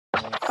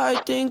I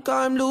think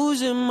I'm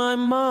losing my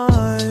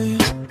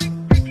mind,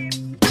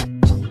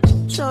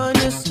 trying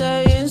to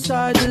stay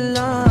inside the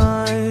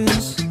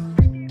lines.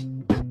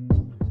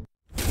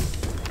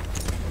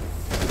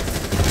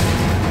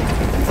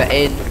 They're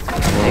in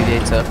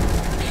aviator.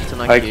 It's an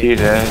IQ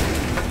there.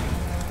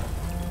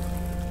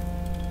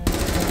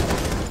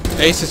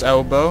 Ace's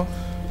elbow.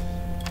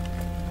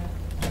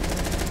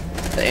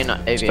 They're in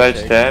aviator.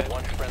 Stage dead.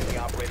 One friendly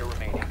operator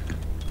remaining.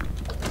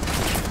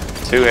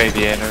 2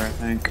 aviator, I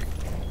think.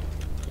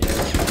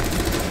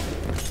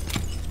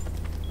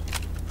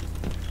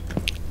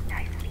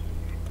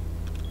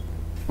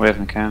 We have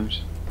the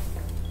cams.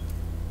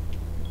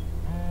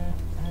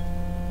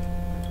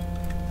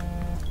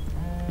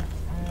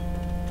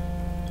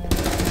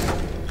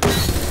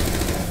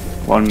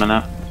 One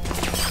minute.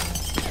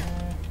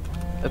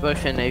 They're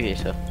both in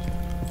aviator.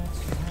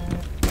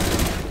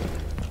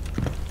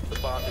 The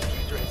bomb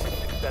diffuser has been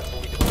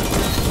successfully deployed.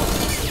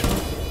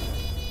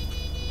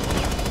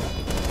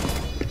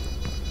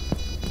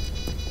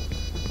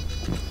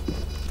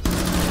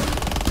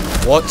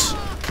 What?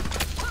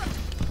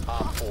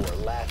 Op 4,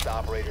 last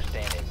operator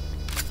standing.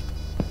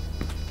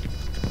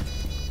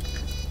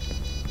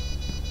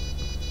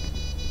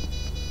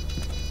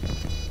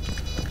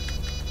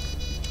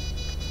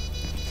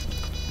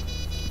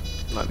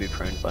 Might be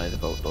prone by the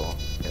vault door.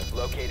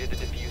 Located the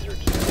diffuser.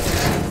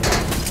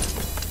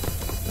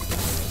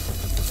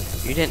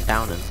 You didn't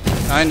down him.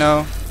 I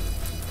know.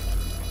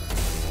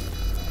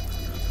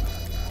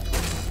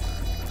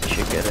 You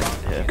should get it.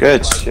 Yeah.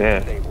 Good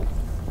shit. Mission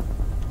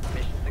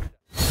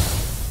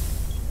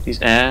success.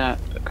 He's air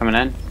coming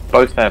in.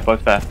 Both there,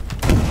 both there.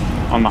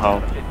 On the hole.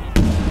 Op 4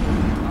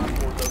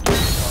 located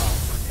the bomb.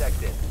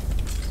 Protect it.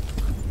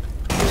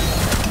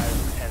 Fire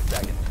for 10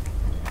 seconds.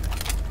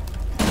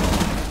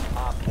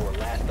 Op 4,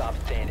 last stop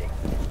standing.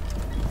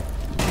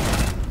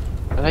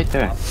 What are they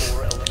doing? Op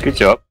 4 eliminated. Good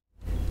job.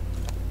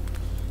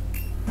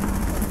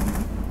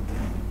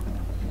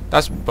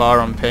 That's bar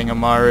on ping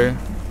Amaru.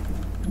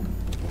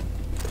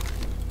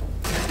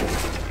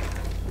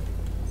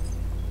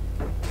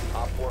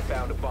 Op 4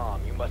 found a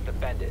bomb. You must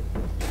defend it.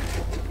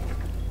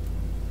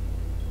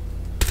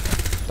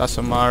 That's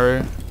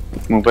Amaru.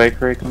 More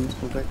bakery comes.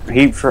 More bakery.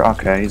 He for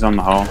okay. He's on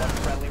the hole. One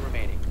friendly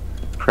remaining.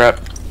 Prep.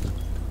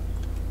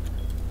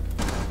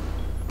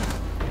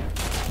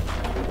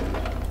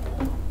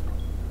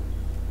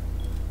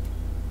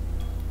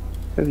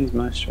 Look at these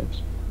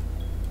maestros.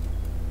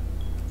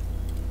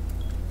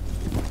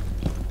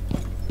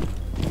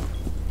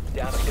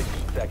 Down to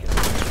 15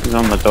 seconds. He's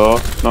on the door.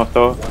 North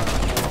door. One op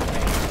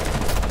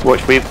 4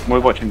 remaining. Watch. We're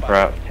watching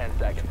Prep. 10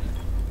 seconds.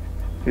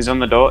 He's on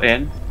the door.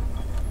 In.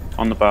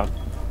 On the bar.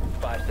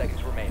 5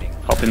 seconds remaining.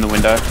 Hop in the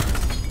window.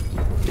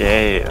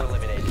 Yeah.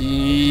 Eliminated.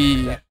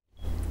 Eee.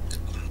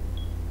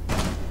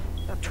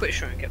 That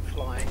Twitch won't get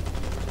flying.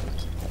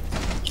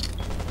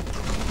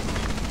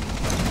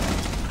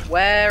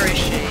 Where is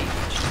she?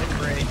 She's in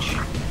bridge.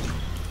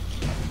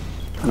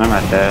 And I'm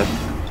at dead.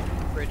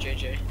 Bridge,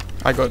 AJ.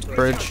 I got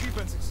bridge.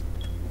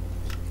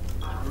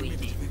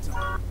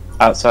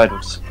 Outside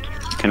of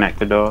connect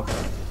the door.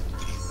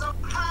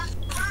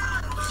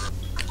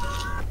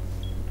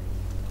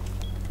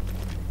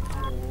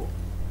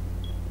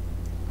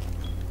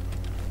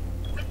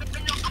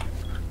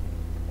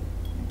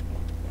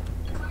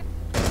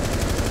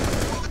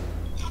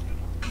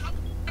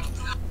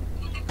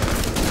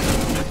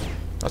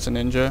 That's a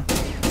ninja.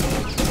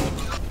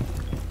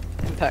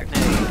 Impact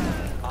nade.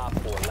 Op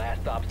 4,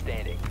 last stop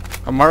standing.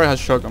 Amaru has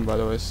shotgun by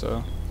the way,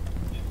 so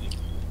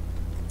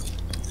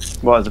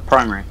What is a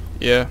primary?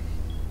 yeah.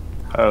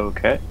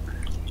 Okay.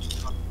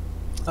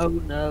 Oh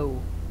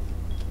no.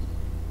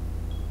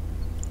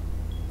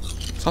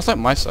 Sounds like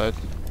my side.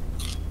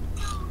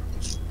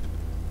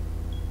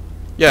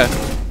 Yeah.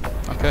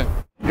 Okay.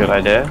 Good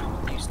idea.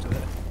 Used to it.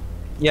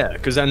 Yeah,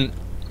 because then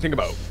think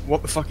about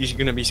what the fuck is he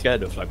gonna be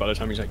scared of? Like by the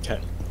time he's like 10.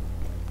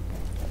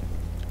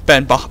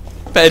 Ben, Ben,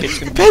 It's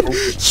gonna be Ben,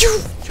 awkward.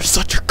 you're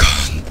such a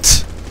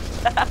cunt.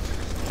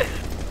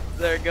 Is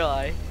there a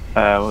guy?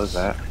 What was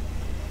that?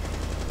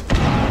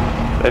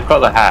 They've got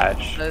the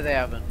hash. No, they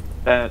haven't.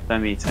 They're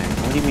meeting.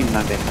 What do you mean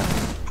no they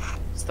have?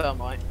 It's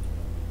thermite.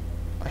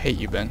 I hate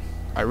you, Ben.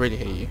 I really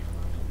hate you.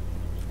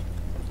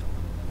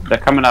 They're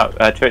coming up.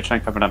 Twitch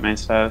line coming up main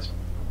stairs.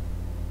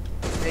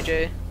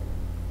 AJ,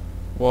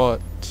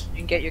 What? you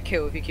can get your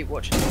kill if you keep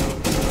watching.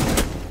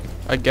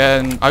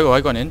 Again? I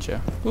got an ninja.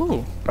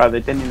 Ooh. Right, they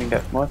didn't even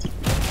get what?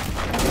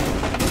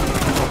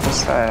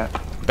 What's that?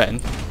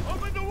 Ben.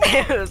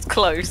 It was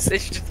close.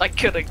 It's just I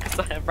couldn't because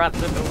I ran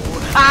the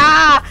wall.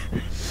 Ah!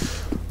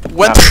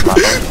 What? That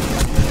was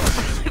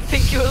I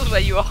think it was where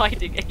you were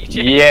hiding,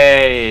 AJ.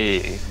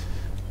 Yay!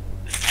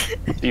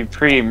 You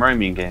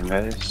pre-roaming game,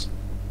 guys.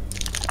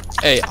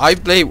 Hey, I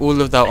blame all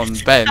of that on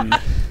Ben.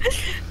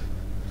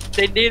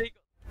 They nearly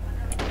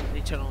got. I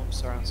need to turn on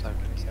surround sound.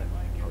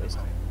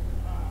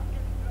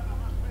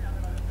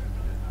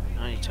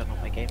 I need to turn on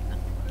my game then.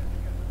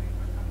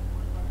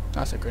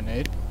 That's a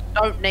grenade.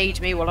 Don't need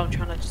me while I'm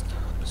trying to just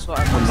sort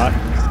out I'm my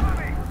back.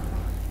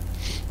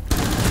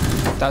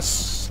 That's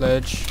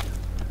sledge.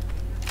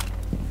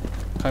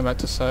 Coming back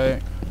to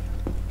site.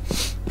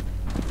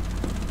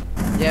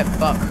 Yep,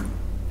 buck.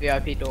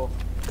 VIP door.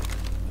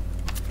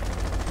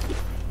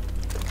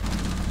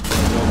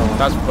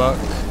 That's buck.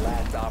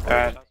 Last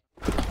operator.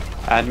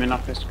 Admin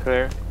office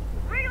clear.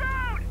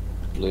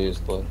 Blue is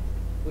clear.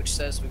 Which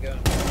says we're going.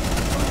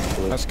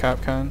 That's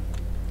Capcan.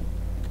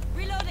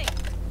 Reloading.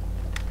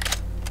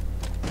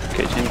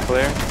 Kitchen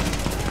clear.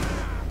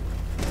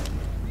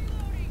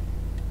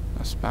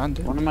 That's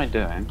bandit. What am I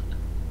doing?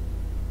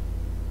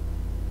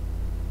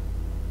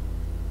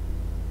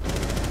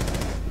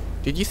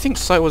 Did you think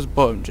site was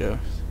bottom, Joe?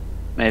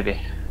 Maybe.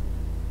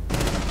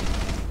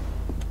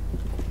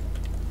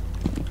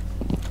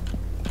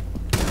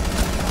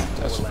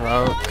 That's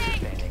Route.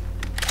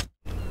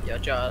 Yeah,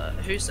 Joe,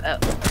 who's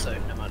at so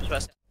no matter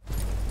what.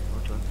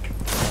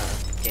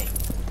 Okay.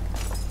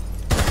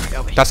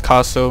 That's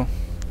Castle.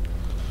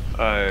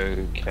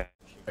 Okay.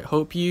 I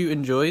hope you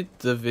enjoyed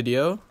the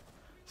video.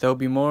 There'll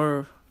be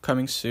more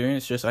coming soon.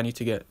 It's just I need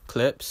to get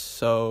clips.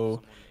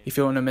 So if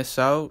you don't want to miss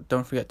out,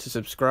 don't forget to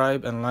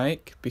subscribe and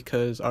like,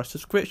 because our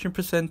subscription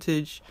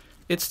percentage,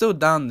 it's still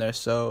down there.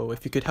 So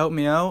if you could help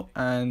me out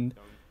and,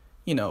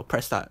 you know,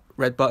 press that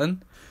red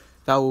button,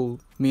 that will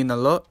mean a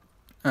lot.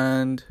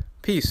 And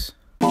peace.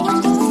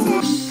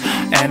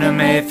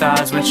 Anime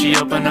thighs when she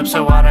opened up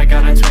so wide, I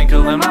got a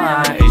twinkle in my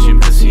eye. Asian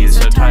pussy is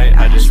so tight,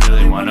 I just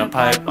really wanna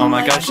pipe. Oh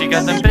my god, she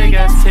got them big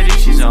ass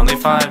titties, she's only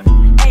 5.